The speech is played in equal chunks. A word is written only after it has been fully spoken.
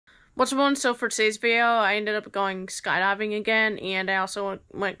What's up, so for today's video, I ended up going skydiving again, and I also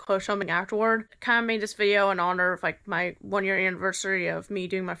went close jumping afterward. Kind of made this video in honor of like my 1-year anniversary of me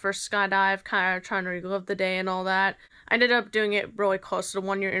doing my first skydive, kind of trying to relive the day and all that. I ended up doing it really close to the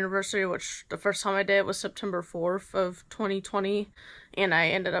 1-year anniversary, which the first time I did was September 4th of 2020, and I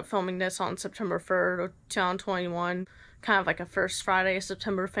ended up filming this on September 3rd of 2021. Kind of like a first Friday of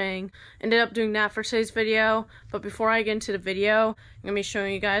September thing. Ended up doing that for today's video, but before I get into the video, I'm gonna be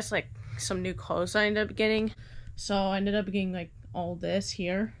showing you guys like some new clothes I ended up getting. So I ended up getting like all this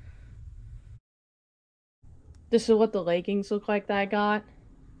here. This is what the leggings look like that I got.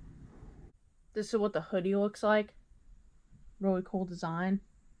 This is what the hoodie looks like. Really cool design.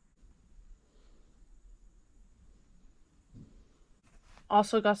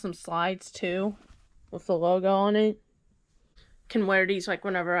 Also got some slides too with the logo on it. Can wear these like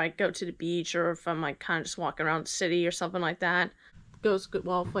whenever I go to the beach or if I'm like kind of just walking around the city or something like that. Goes good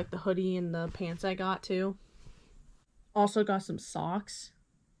well with like the hoodie and the pants I got too. Also got some socks.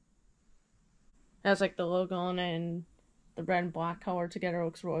 It has like the logo on it and the red and black color together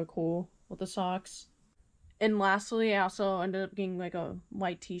looks really cool with the socks. And lastly, I also ended up getting like a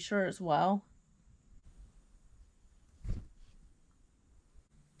white t-shirt as well.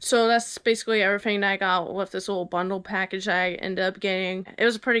 So that's basically everything that I got with this little bundle package I ended up getting. It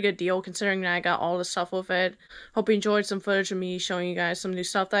was a pretty good deal considering that I got all the stuff with it. Hope you enjoyed some footage of me showing you guys some new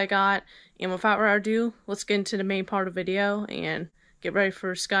stuff that I got. And without further ado, let's get into the main part of the video and get ready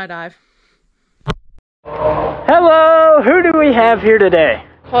for skydive. Hello, who do we have here today?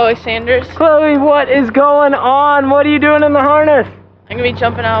 Chloe Sanders. Chloe, what is going on? What are you doing in the harness? I'm going to be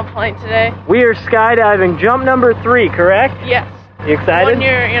jumping out of a plane today. We are skydiving, jump number 3, correct? Yes. You excited?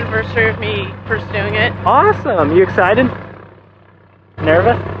 1-year anniversary of me first doing it. Awesome. You excited?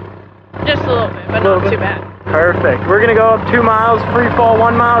 Nervous? Just a little bit, but not too bad. Perfect. We're going to go up 2 miles, free fall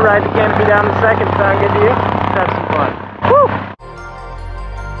 1 mile, ride the canopy down the second. Sound good to you? Let's have some fun. Woo!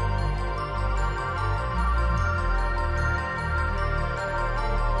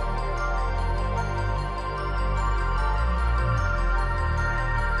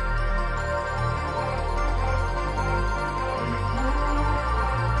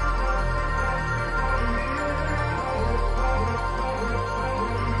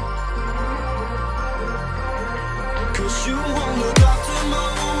 Cause you won't look after my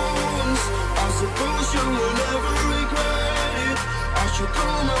wounds. I suppose you will never regret it. I should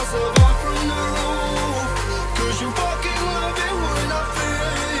throw myself out from the roof. Cause you fucking love it when I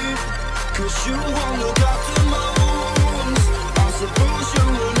fade. Cause you won't look after my wounds. I suppose you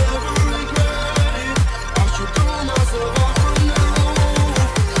will never regret it. I should throw myself out from the roof.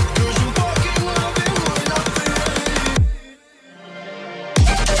 Cause you fucking love it when I fade.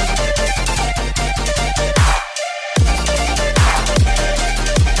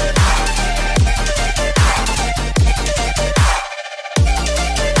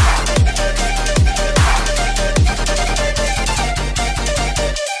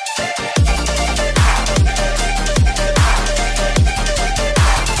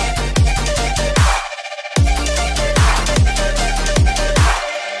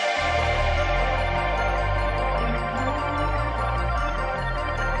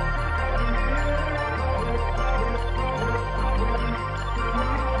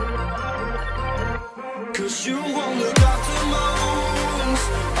 Cause you won't look after my wounds.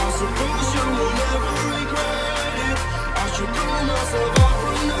 I suppose you will never regret it. I should throw myself out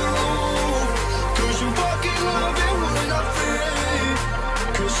from the roof. Cause you fucking love it when I fade.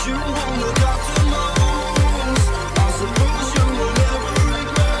 Cause you won't look after my wounds. I suppose you will never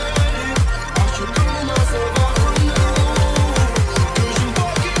regret it. I should throw myself out from the roof. Cause you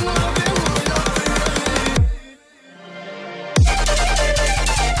fucking love it when I fade.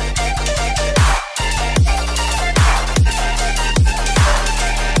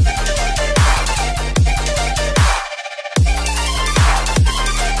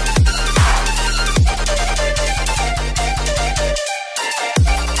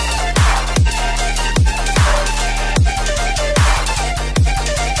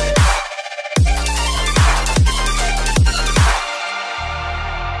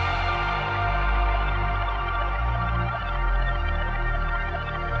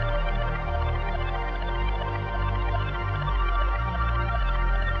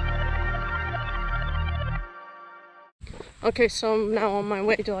 Okay, so I'm now on my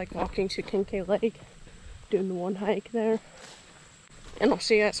way to like walking to Kincaid Lake, doing the one hike there, and I'll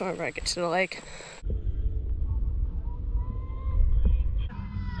see you guys whenever I get to the lake.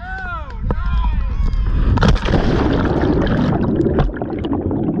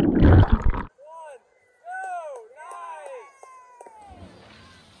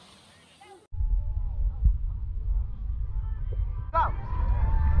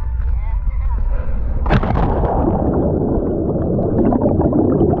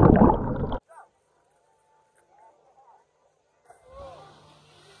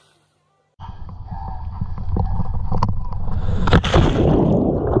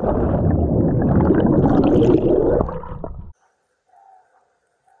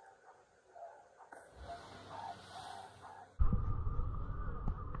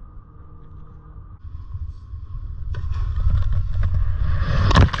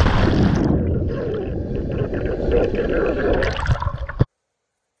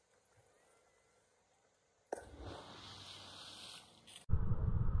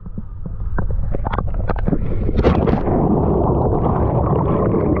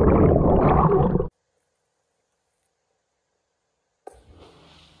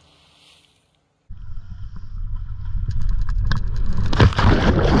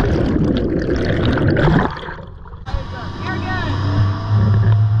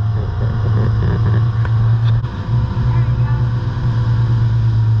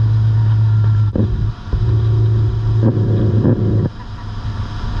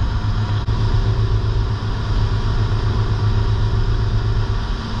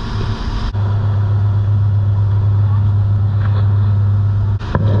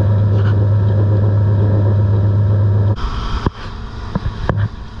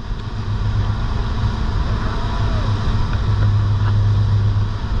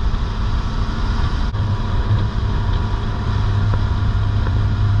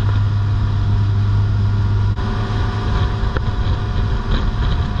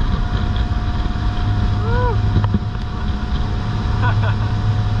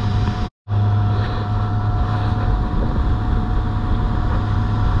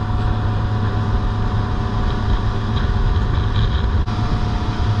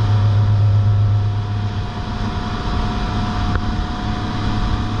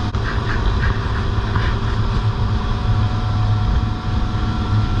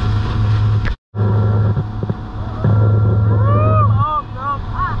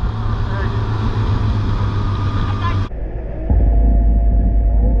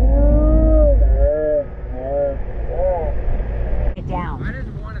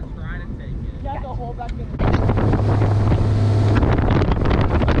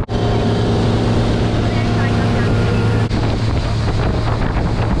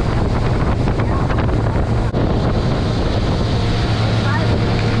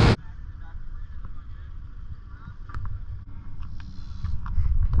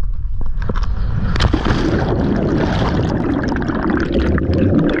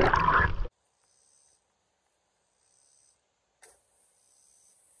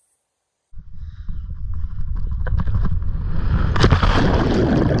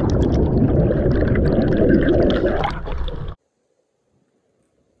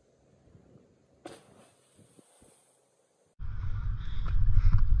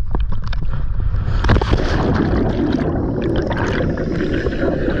 I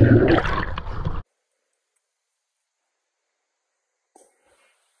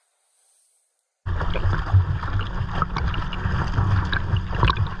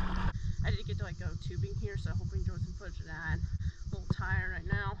did get to like go tubing here, so I hope you enjoy some footage of that. I'm a little tired right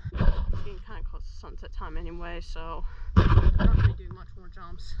now. It's getting kind of close to sunset time anyway, so I'm not going to be doing much more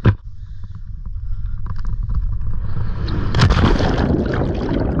jumps.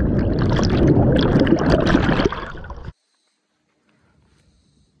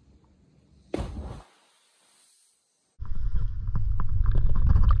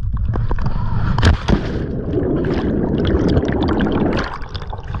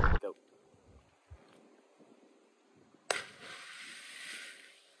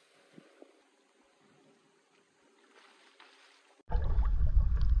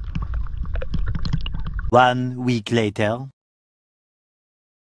 One week later.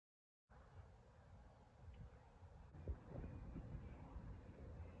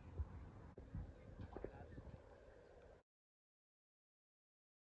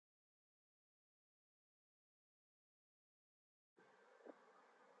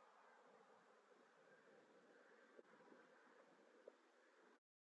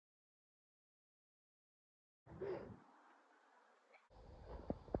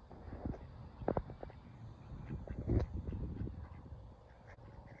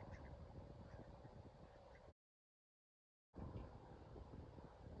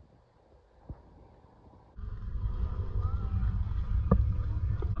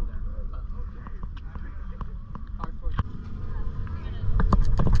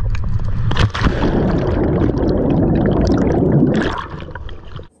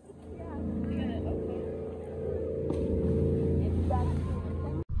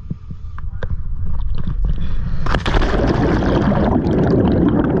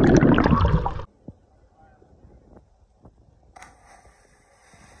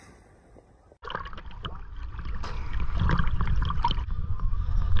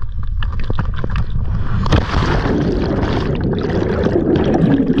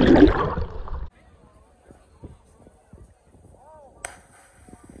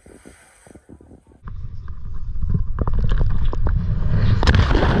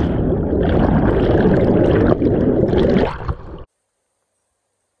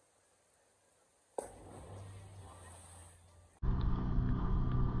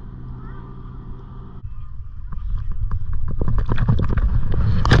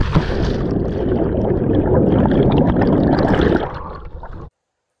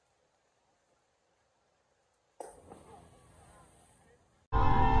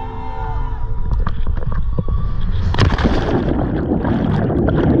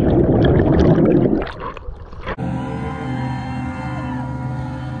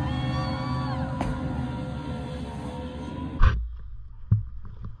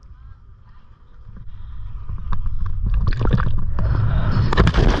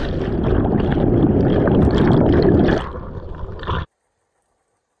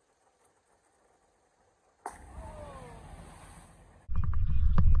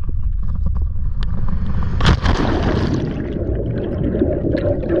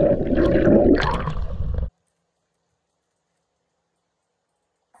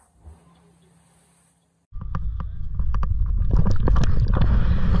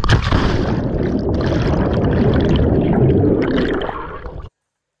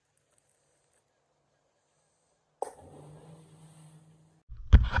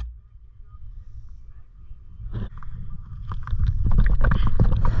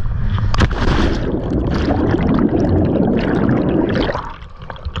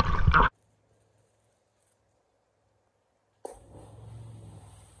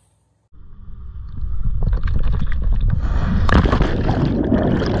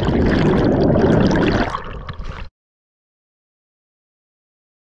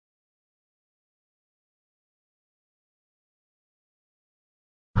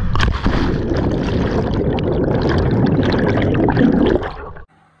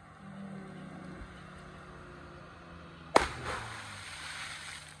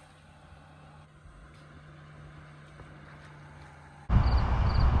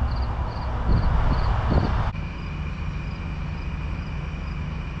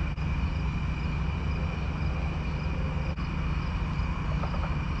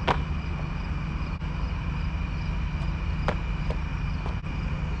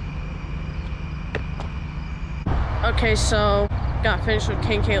 Okay, so got finished with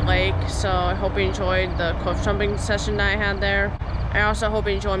King K Lake, so I hope you enjoyed the cliff jumping session that I had there. I also hope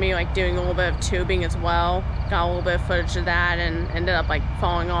you enjoyed me like doing a little bit of tubing as well. Got a little bit of footage of that and ended up like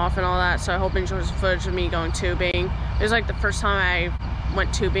falling off and all that, so I hope you enjoyed the footage of me going tubing. It was like the first time I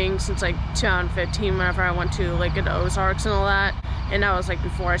went tubing since like 2015 whenever I went to Lake of the Ozarks and all that, and that was like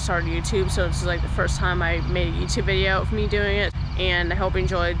before I started YouTube, so this is like the first time I made a YouTube video of me doing it. And I hope you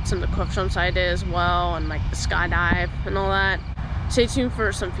enjoyed some of the cliff jumps I did as well, and like the skydive and all that. Stay tuned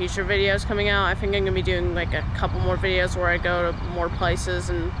for some future videos coming out. I think I'm gonna be doing like a couple more videos where I go to more places,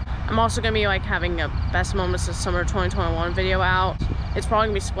 and I'm also gonna be like having a best moments of summer 2021 video out. It's probably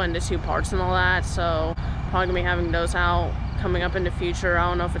gonna be split into 2 parts and all that, so probably gonna be having those out coming up in the future. I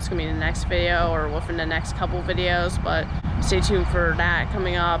don't know if it's gonna be in the next video or within the next couple videos, but stay tuned for that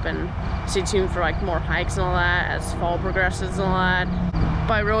coming up, and stay tuned for like more hikes and all that as fall progresses and all that.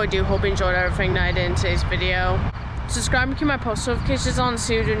 But I really do hope you enjoyed everything that I did in today's video. Subscribe and keep my post notifications on to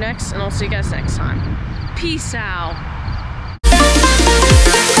see what I do next, and I'll see you guys next time. Peace out.